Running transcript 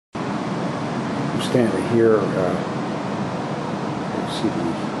standing here, you see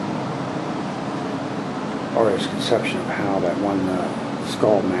the artist's conception of how that one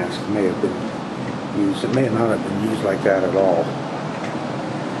skull mask may have been used. It may not have been used like that at all.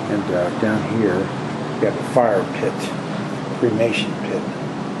 And down here, you have a fire pit, cremation pit.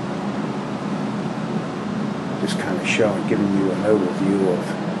 Just kind of showing, giving you an overview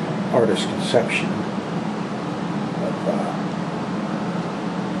of artist's conception of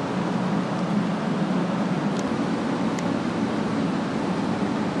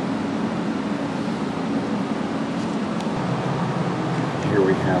here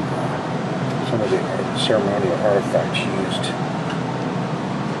we have some of the ceremonial artifacts used.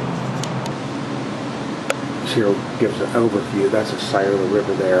 This here gives an overview. That's the side of the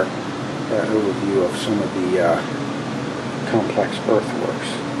river there. An overview of some of the complex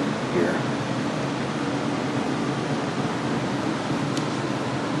earthworks here.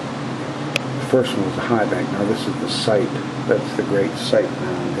 The first one was the high bank. Now this is the site. That's the great site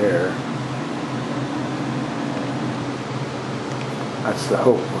down there. That's the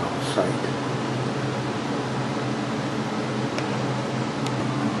Hopewell site.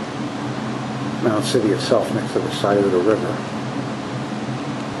 Mound City itself next to the side of the river.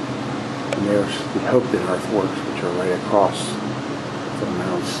 And there's the Hopewell earthworks, which are right across from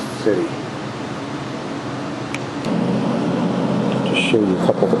Mound City. Just show you a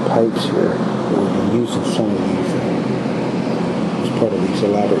couple of the pipes here that we've been using some of these as part of these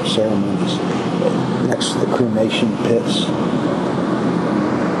elaborate ceremonies next to the cremation pits.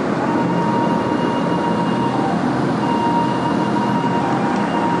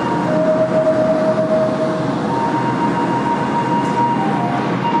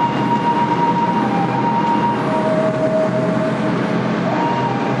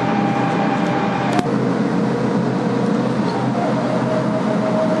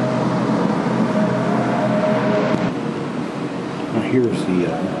 Here's the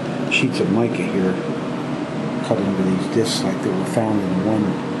sheets of mica here, cut into these discs like they were found in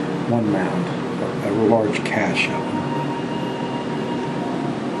one mound, a large cache of them.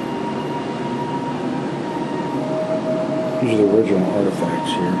 These are the original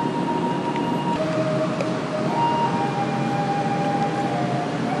artifacts here.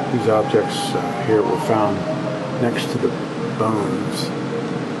 These objects here were found next to the bones.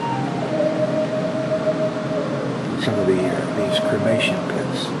 Some of these cremation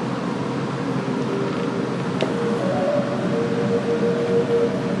pits.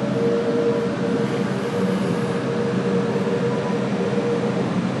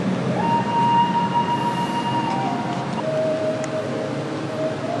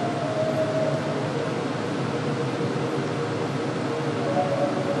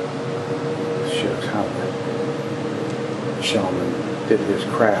 This shows how the shaman did his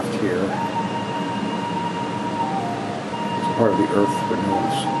craft here. Part of the earth renewal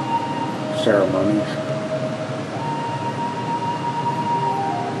ceremonies.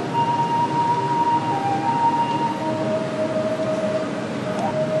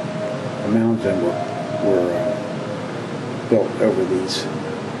 The mounds then were built over a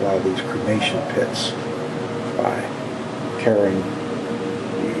lot of these cremation pits by carrying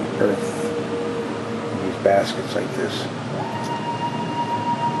the earth in these baskets like this.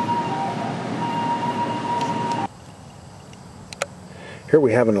 Here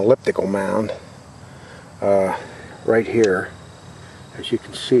we have an elliptical mound right here, as you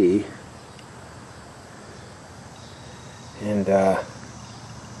can see, and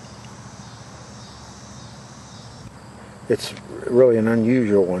it's really an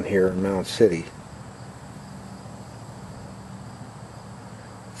unusual one here in Mound City.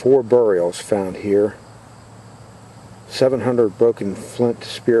 4 burials found here, 700 broken flint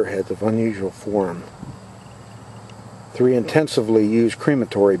spearheads of unusual form. 3 intensively used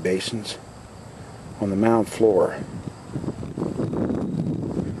crematory basins on the mound floor.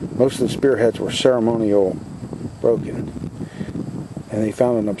 Most of the spearheads were ceremonial broken. And they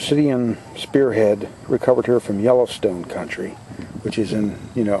found an obsidian spearhead recovered here from Yellowstone country, which is in,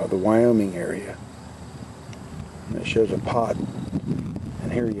 the Wyoming area. And it shows a pot.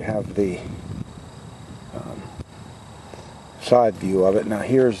 And here you have the side view of it. Now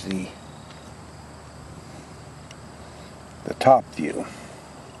here's the top view,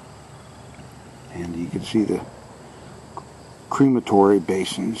 and you can see the crematory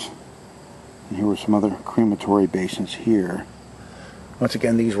basins, and here were some other crematory basins here. Once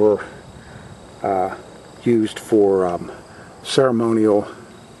again, these were used for ceremonial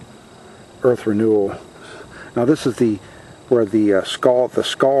earth renewal. Now this is where the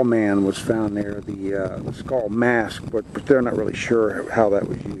skull man was found there, the skull mask, but they're not really sure how that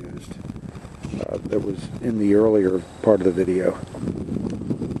was used. that was in the earlier part of the video.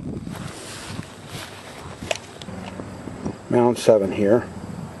 Mound 7 here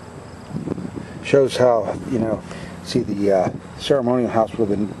shows how, you know, see the ceremonial house would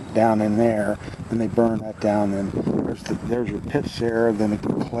have been down in there, and they burned that down, and there's your pits there, then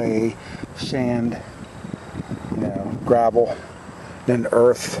clay, sand, you know, gravel, then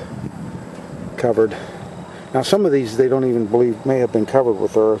earth covered. Now some of these they don't even believe may have been covered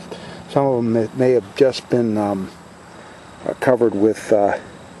with earth. Some of them may have just been covered with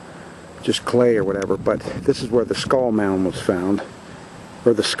just clay or whatever, but this is where the skull mound was found,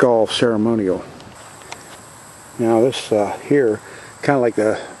 or the skull ceremonial. Now this here, kind of like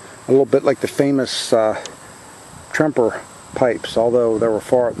a little bit like the famous Tremper pipes, although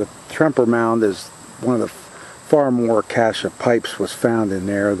the Tremper mound is one of the far more cache of pipes was found in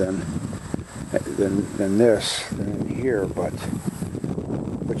there than in here, but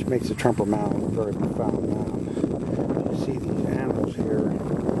which makes the Tremper mound a very profound mound. You see these animals here,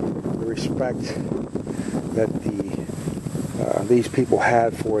 the respect that these people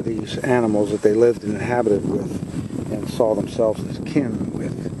had for these animals that they lived and inhabited with and saw themselves as kin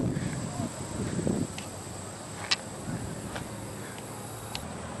with.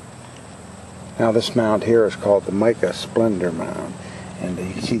 Now this mound here is called the mica splendor mound, and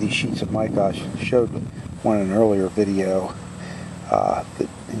you can see these sheets of mica. I showed one in an earlier video,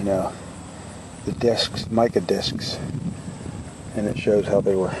 you know, the discs, mica discs, and it shows how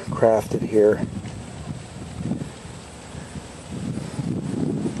they were crafted here.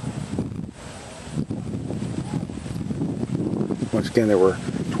 Once again, there were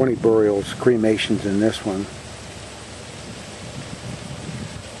 20 burials, cremations in this one.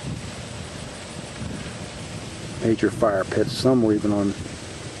 Major fire pits. Some were even on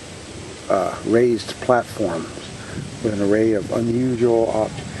raised platforms with an array of unusual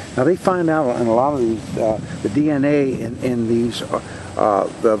objects. Now they find out in a lot of these the DNA in these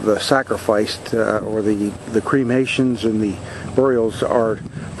the sacrificed or the cremations and the burials are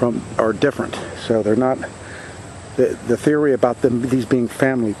different. So they're not. The theory about these being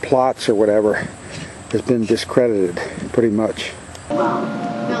family plots or whatever has been discredited pretty much. Well,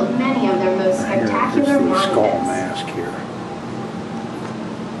 built many of their most spectacular monuments. Skull mask here.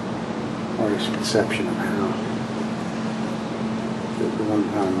 Artist's conception of how the one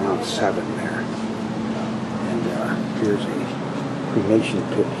on Mount 7 there. And here's a cremation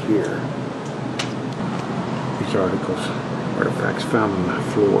pit here. These artifacts found on the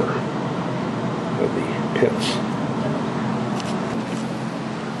floor of the pits.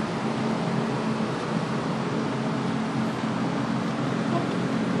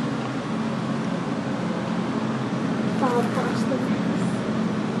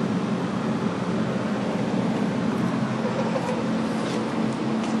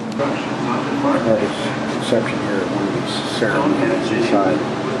 Artist's conception here at one of these ceremonies inside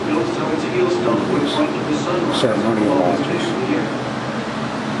ceremonial lodges.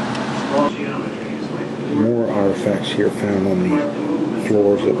 More artifacts here found on the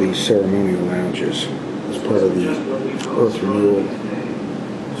floors of these ceremonial lounges as part of the earth renewal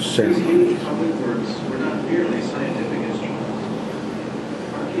ceremony.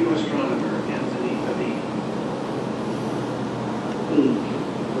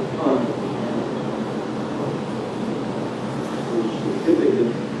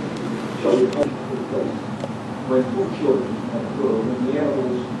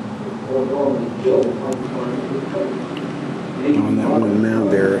 On that one mound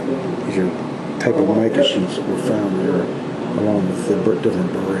there, these are type of mica sheets that were found there, along with the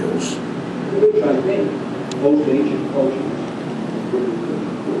different burials.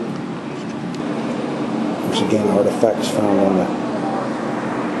 Once again, artifacts found on the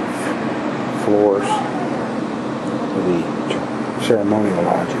floors of the ceremonial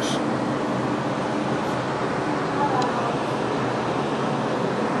lodges.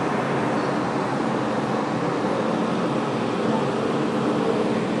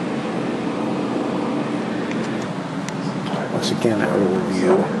 Once again, an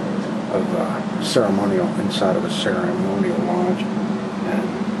overview of ceremonial inside of a ceremonial lodge and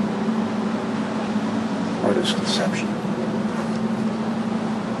artist's conception.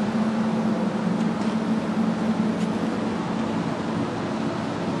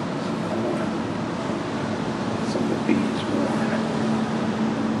 Some of the beads worn,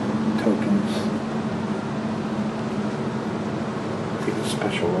 tokens. Take a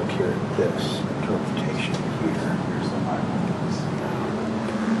special look here at this interpretation here.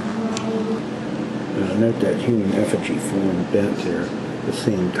 There's a note that human effigy form bent there, the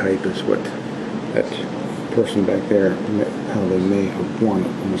same type as what that person back there, how they may have worn it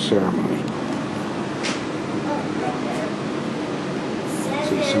in the ceremony.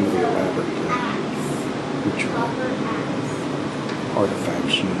 see some of the elaborate ritual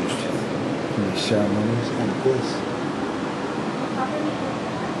artifacts used in these ceremonies, like this.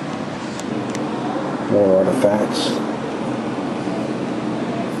 More artifacts.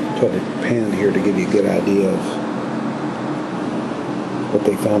 Try to pan here to give you a good idea of what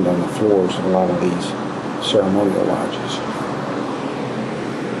they found on the floors of a lot of these ceremonial lodges.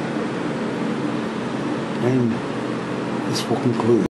 And this will conclude